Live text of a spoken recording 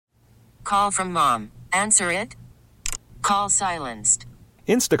Call from mom. Answer it. Call silenced.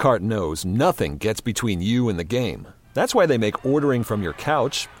 Instacart knows nothing gets between you and the game. That's why they make ordering from your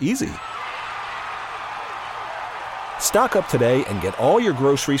couch easy. Stock up today and get all your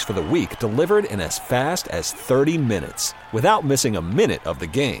groceries for the week delivered in as fast as 30 minutes without missing a minute of the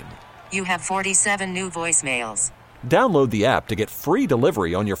game. You have 47 new voicemails. Download the app to get free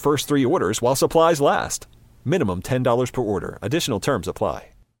delivery on your first 3 orders while supplies last. Minimum $10 per order. Additional terms apply.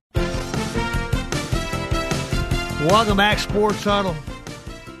 Welcome back, Sports Huddle.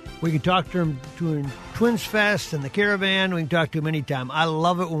 We can talk to him during Twins Fest and the Caravan. We can talk to him anytime. I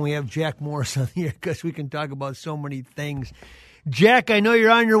love it when we have Jack Morris on here because we can talk about so many things. Jack, I know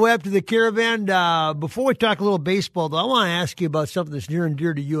you're on your way up to the Caravan. Before we talk a little baseball, though, I want to ask you about something that's near and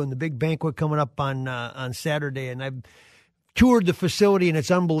dear to you and the big banquet coming up on Saturday. And I've toured the facility, and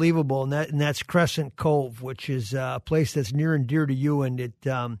it's unbelievable. And that's Crescent Cove, which is a place that's near and dear to you. And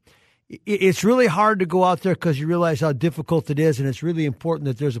it's really hard to go out there because you realize how difficult it is, and it's really important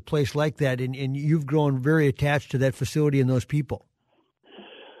that there's a place like that, and you've grown very attached to that facility and those people.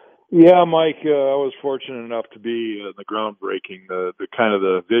 Yeah, Mike, I was fortunate enough to be in the groundbreaking, the kind of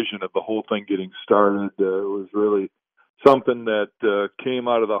the vision of the whole thing getting started. It was really something that came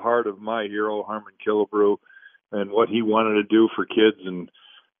out of the heart of my hero, Harmon Killebrew, and what he wanted to do for kids, and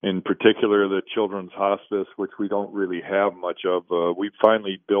in particular the Children's Hospice, which we don't really have much of. We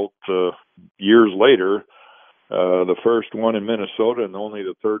finally built years later the first one in Minnesota and only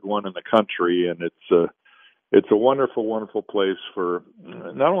the third one in the country, and it's a wonderful, wonderful place for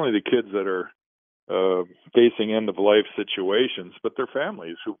not only the kids that are facing end-of-life situations, but their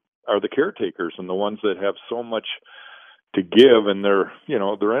families who are the caretakers and the ones that have so much to give, and their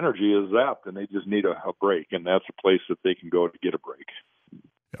energy is zapped, and they just need a break, and that's a place that they can go to get a break.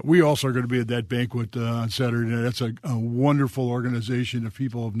 We also are going to be at that banquet on Saturday. That's a wonderful organization. If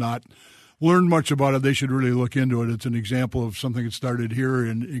people have not learned much about it, they should really look into it. It's an example of something that started here,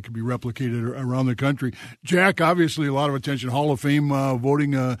 and it can be replicated around the country. Jack, obviously a lot of attention. Hall of Fame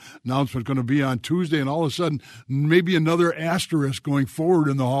voting announcement going to be on Tuesday, and all of a sudden maybe another asterisk going forward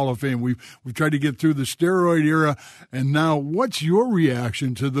in the Hall of Fame. We've tried to get through the steroid era, and now what's your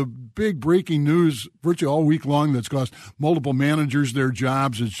reaction to the big breaking news virtually all week long that's cost multiple managers their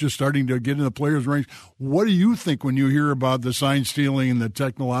jobs? It's just starting to get in the players' ranks. What do you think when you hear about the sign stealing and the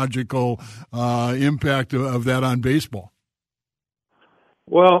technological impact of that on baseball?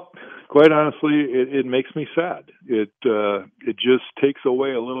 Well, quite honestly, it makes me sad. It just takes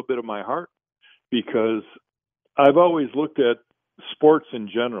away a little bit of my heart, because I've always looked at sports in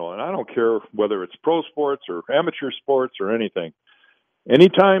general, and I don't care whether it's pro sports or amateur sports or anything.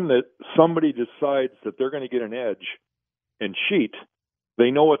 Anytime that somebody decides that they're going to get an edge and cheat,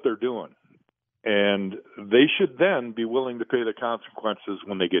 they know what they're doing. And they should then be willing to pay the consequences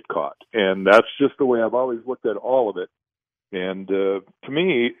when they get caught. And that's just the way I've always looked at all of it. And to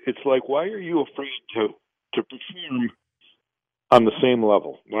me, it's like, why are you afraid to perform on the same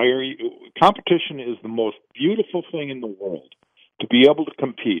level? Why are you? Competition is the most beautiful thing in the world, to be able to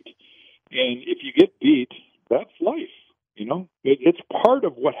compete. And if you get beat, that's life. It's part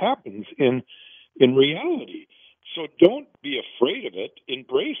of what happens in reality. So don't be afraid of it.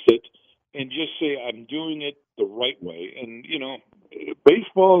 Embrace it. And just say, I'm doing it the right way. And,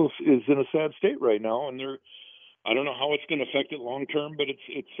 baseball is in a sad state right now, and I don't know how it's going to affect it long term, but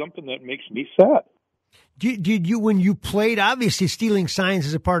it's something that makes me sad. Did you, when you played, obviously stealing signs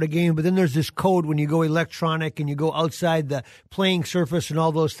is a part of the game, but then there's this code when you go electronic and you go outside the playing surface and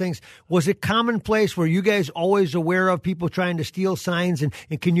all those things. Was it commonplace? Were you guys always aware of people trying to steal signs? And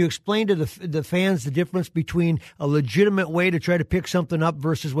can you explain to the fans the difference between a legitimate way to try to pick something up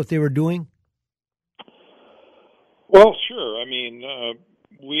versus what they were doing? Well, sure. I mean,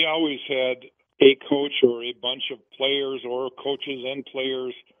 we always had a coach or a bunch of players or coaches and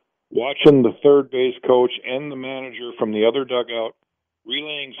players watching the third base coach and the manager from the other dugout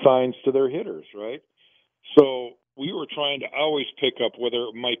relaying signs to their hitters, right? So we were trying to always pick up whether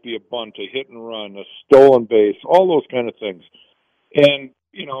it might be a bunt, a hit and run, a stolen base, all those kind of things. And,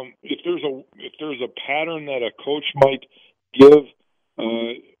 if there's a pattern that a coach might give,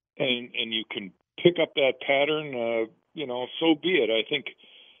 and you can pick up that pattern, so be it. I think,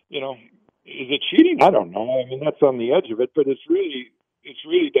 is it cheating? I don't know. I mean, that's on the edge of it, but it's really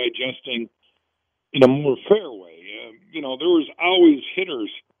digesting in a more fair way. There was always hitters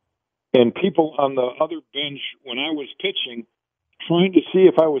and people on the other bench when I was pitching trying to see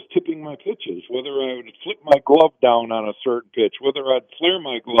if I was tipping my pitches, whether I would flip my glove down on a certain pitch, whether I'd flare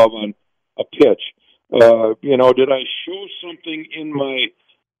my glove on a pitch. Did I show something in my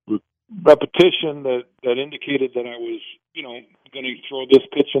repetition that indicated that I was, going to throw this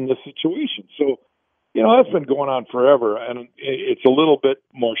pitch in this situation. So, that's been going on forever, and it's a little bit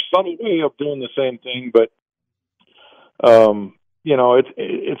more subtle way of doing the same thing, but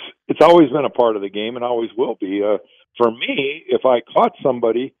it's always been a part of the game and always will be. For me, if I caught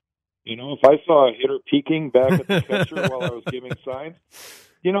somebody, if I saw a hitter peeking back at the catcher while I was giving signs,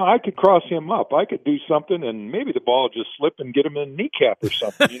 I could cross him up. I could do something, and maybe the ball would just slip and get him in the kneecap or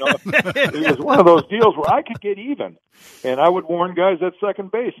something. It was one of those deals where I could get even, and I would warn guys at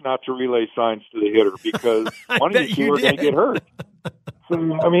second base not to relay signs to the hitter because one of you two are going to get hurt. So,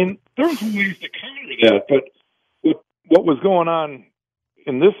 there's ways to counter that, but what was going on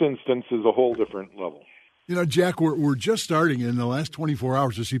in this instance is a whole different level. Jack, we're just starting in the last 24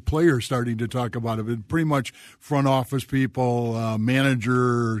 hours to see players starting to talk about it. And pretty much front office people,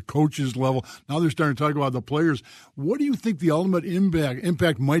 manager, coaches level. Now they're starting to talk about the players. What do you think the ultimate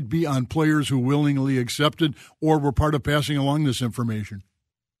impact might be on players who willingly accepted or were part of passing along this information?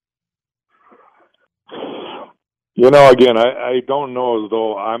 Again, I don't know as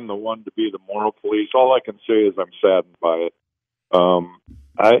though I'm the one to be the moral police. All I can say is I'm saddened by it.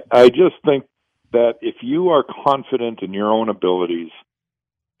 I just think that if you are confident in your own abilities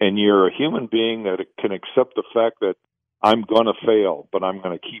and you're a human being that can accept the fact that I'm going to fail, but I'm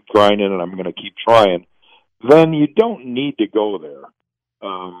going to keep grinding and I'm going to keep trying, then you don't need to go there.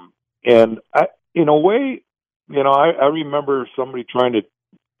 And in a way, I remember somebody trying to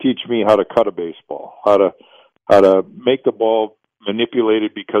teach me how to cut a baseball, how to make the ball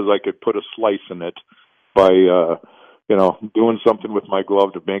manipulated because I could put a slice in it by, doing something with my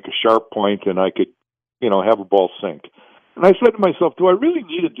glove to make a sharp point and I could, have a ball sink. And I said to myself, do I really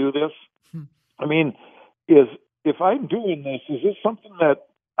need to do this? If I'm doing this, is this something that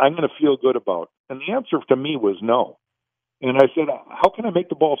I'm going to feel good about? And the answer to me was no. And I said, how can I make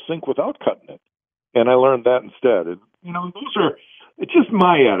the ball sink without cutting it? And I learned that instead. And, it's just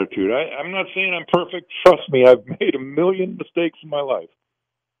my attitude. I'm not saying I'm perfect. Trust me, I've made a million mistakes in my life.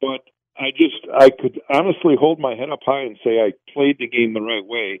 But I could honestly hold my head up high and say I played the game the right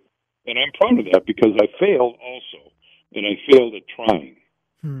way. And I'm proud of that because I failed also. And I failed at trying.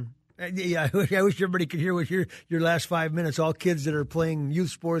 Yeah, I wish everybody could hear what your last 5 minutes, all kids that are playing youth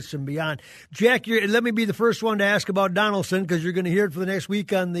sports and beyond. Jack, let me be the first one to ask about Donaldson because you're going to hear it for the next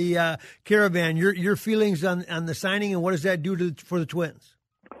week on the Caravan. Your feelings on the signing and what does that do for the Twins?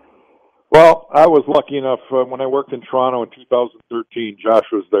 Well, I was lucky enough when I worked in Toronto in 2013. Josh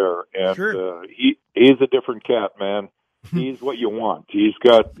was there, and sure. He's a different cat, man. He's what you want. He's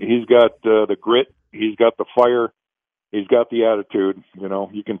got the grit. He's got the fire. He's got the attitude.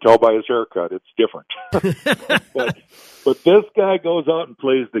 You can tell by his haircut. It's different. but this guy goes out and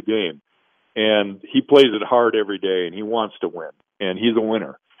plays the game, and he plays it hard every day, and he wants to win, and he's a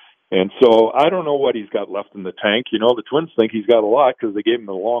winner. And so I don't know what he's got left in the tank. The Twins think he's got a lot because they gave him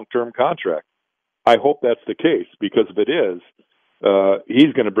a long-term contract. I hope that's the case because if it is,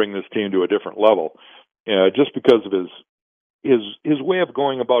 he's going to bring this team to a different level just because of his way of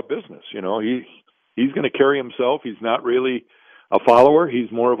going about business. He's going to carry himself. He's not really a follower.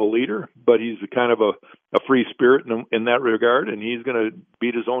 He's more of a leader, but he's a kind of a free spirit in that regard, and he's going to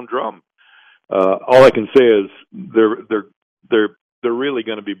beat his own drum. All I can say is they're really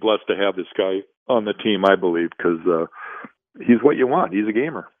going to be blessed to have this guy on the team, I believe, because he's what you want. He's a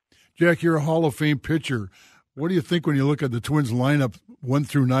gamer. Jack, you're a Hall of Fame pitcher. What do you think when you look at the Twins lineup 1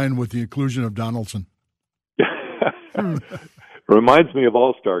 through 9 with the inclusion of Donaldson? Reminds me of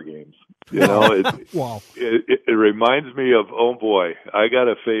All-Star games. Wow. It reminds me of, oh boy, I got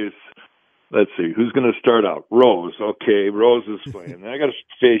to face, let's see, who's going to start out? Rose. Okay, Rose is playing. I got to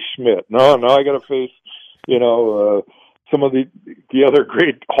face Schmidt. No, I got to face, some of the other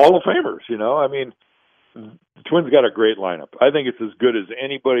great Hall of Famers. The Twins got a great lineup. I think it's as good as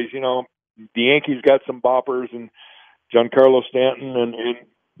anybody's. The Yankees got some boppers and Giancarlo Stanton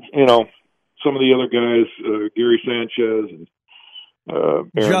and some of the other guys, Gary Sanchez and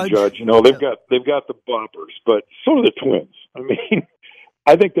Aaron Judge. They've got the boppers, but so do the Twins.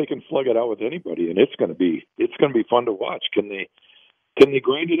 I think they can slug it out with anybody, and it's going to be fun to watch. Can they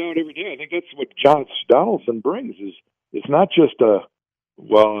grind it out every day? I think that's what Josh Donaldson brings. It's not just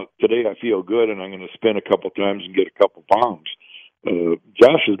today I feel good and I'm going to spin a couple times and get a couple bombs.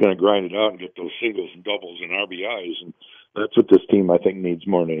 Josh is going to grind it out and get those singles and doubles and RBIs, and that's what this team I think needs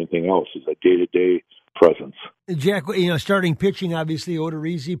more than anything else is a day-to-day presence. Jack, starting pitching, obviously,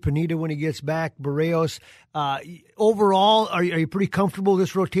 Odorizzi, Pineda when he gets back, Barrios. Overall, are you pretty comfortable with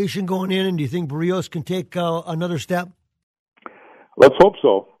this rotation going in, and do you think Barrios can take another step? Let's hope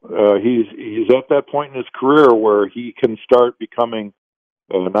so. He's at that point in his career where he can start becoming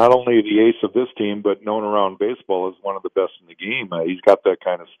not only the ace of this team, but known around baseball as one of the best in the game. He's got that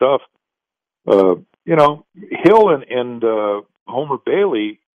kind of stuff. Hill and Homer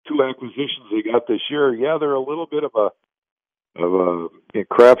Bailey, 2 acquisitions they got this year. Yeah, they're a little bit of a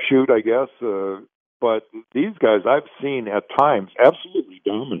crapshoot, I guess. But these guys I've seen at times absolutely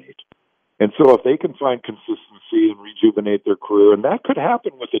dominate. And so if they can find consistency and rejuvenate their career, and that could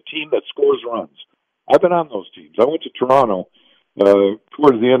happen with a team that scores runs. I've been on those teams. I went to Toronto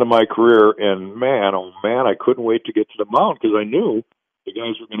towards the end of my career, and man, oh man, I couldn't wait to get to the mound because I knew the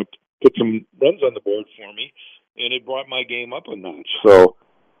guys were going to put some runs on the board for me, and it brought my game up a notch. So,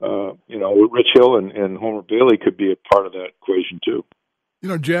 Rich Hill and Homer Bailey could be a part of that equation too.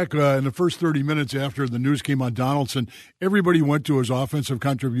 Jack, in the first 30 minutes after the news came on Donaldson, everybody went to his offensive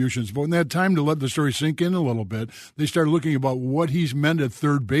contributions. But when they had time to let the story sink in a little bit, they started looking about what he's meant at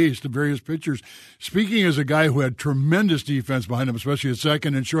third base to various pitchers. Speaking as a guy who had tremendous defense behind him, especially at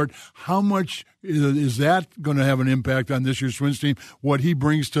second and short, how much is that going to have an impact on this year's Twins team, what he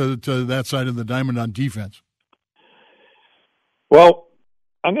brings to that side of the diamond on defense? Well,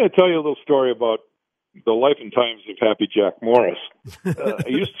 I'm going to tell you a little story about the life and times of Happy Jack Morris. I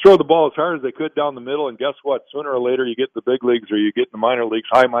used to throw the ball as hard as they could down the middle, and guess what? Sooner or later, you get in the big leagues or you get in the minor leagues,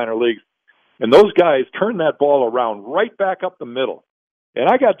 high minor leagues, and those guys turn that ball around right back up the middle. And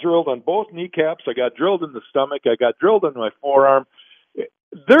I got drilled on both kneecaps. I got drilled in the stomach. I got drilled in my forearm.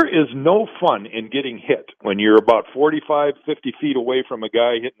 There is no fun in getting hit when you're about 45, 50 feet away from a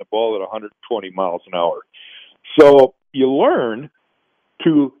guy hitting the ball at 120 miles an hour. So you learn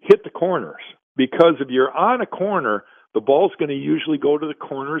to hit the corners. Because if you're on a corner, the ball's going to usually go to the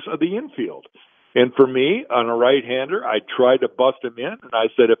corners of the infield. And for me, on a right-hander, I tried to bust him in, and I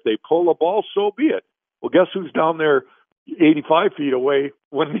said, if they pull the ball, so be it. Well, guess who's down there 85 feet away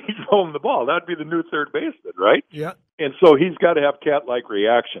when he's throwing the ball? That'd be the new third baseman, right? Yeah. And so he's got to have cat-like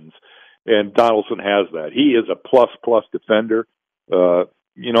reactions, and Donaldson has that. He is a plus defender.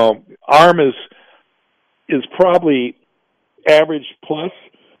 Arm is probably average plus,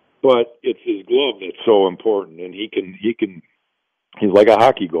 but it's his glove that's so important, and he's like a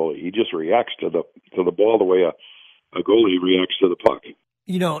hockey goalie. He just reacts to the ball the way a goalie reacts to the puck.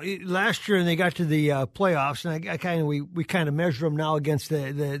 Last year, and they got to the playoffs, and we kind of measure them now against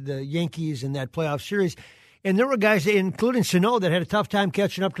the Yankees in that playoff series. And there were guys, including Sano, that had a tough time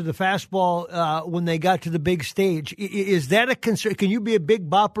catching up to the fastball when they got to the big stage. Is that a concern? Can you be a big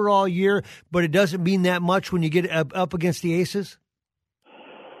bopper all year, but it doesn't mean that much when you get up against the aces?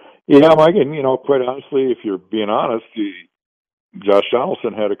 Yeah, Mike, and quite honestly, if you're being honest, Josh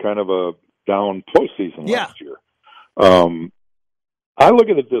Donaldson had a kind of a down postseason last year. I look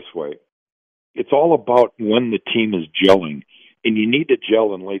at it this way. It's all about when the team is gelling, and you need to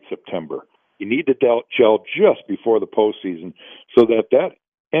gel in late September. You need to gel just before the postseason so that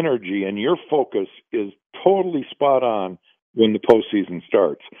energy and your focus is totally spot on when the postseason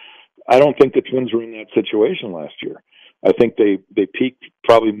starts. I don't think the Twins were in that situation last year. I think they peaked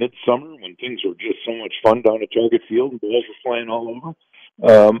probably midsummer when things were just so much fun down at Target Field and balls were flying all over.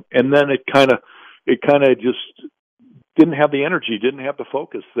 And then it kind of just didn't have the energy, didn't have the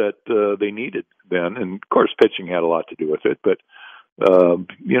focus that they needed then. And of course, pitching had a lot to do with it. But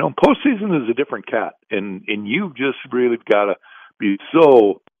postseason is a different cat, and you've just really got to be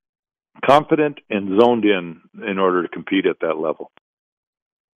so confident and zoned in order to compete at that level.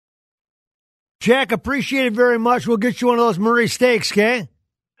 Jack, appreciate it very much. We'll get you one of those Murray steaks, okay?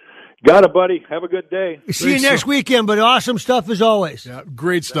 Got it, buddy. Have a good day. See you next weekend, but awesome stuff as always. Yeah,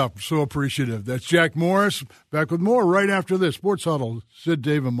 great stuff. So appreciative. That's Jack Morris. Back with more right after this. Sports Huddle, Sid,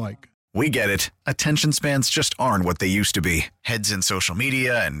 Dave, and Mike. We get it. Attention spans just aren't what they used to be. Heads in social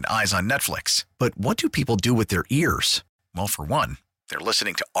media and eyes on Netflix. But what do people do with their ears? Well, for one, they're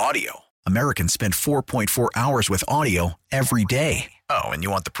listening to audio. Americans spend 4.4 hours with audio every day. Oh, and you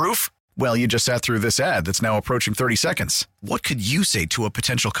want the proof? Well, you just sat through this ad that's now approaching 30 seconds. What could you say to a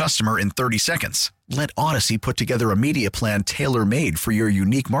potential customer in 30 seconds? Let Odyssey put together a media plan tailor-made for your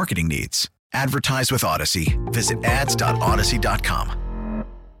unique marketing needs. Advertise with Odyssey. Visit ads.odyssey.com.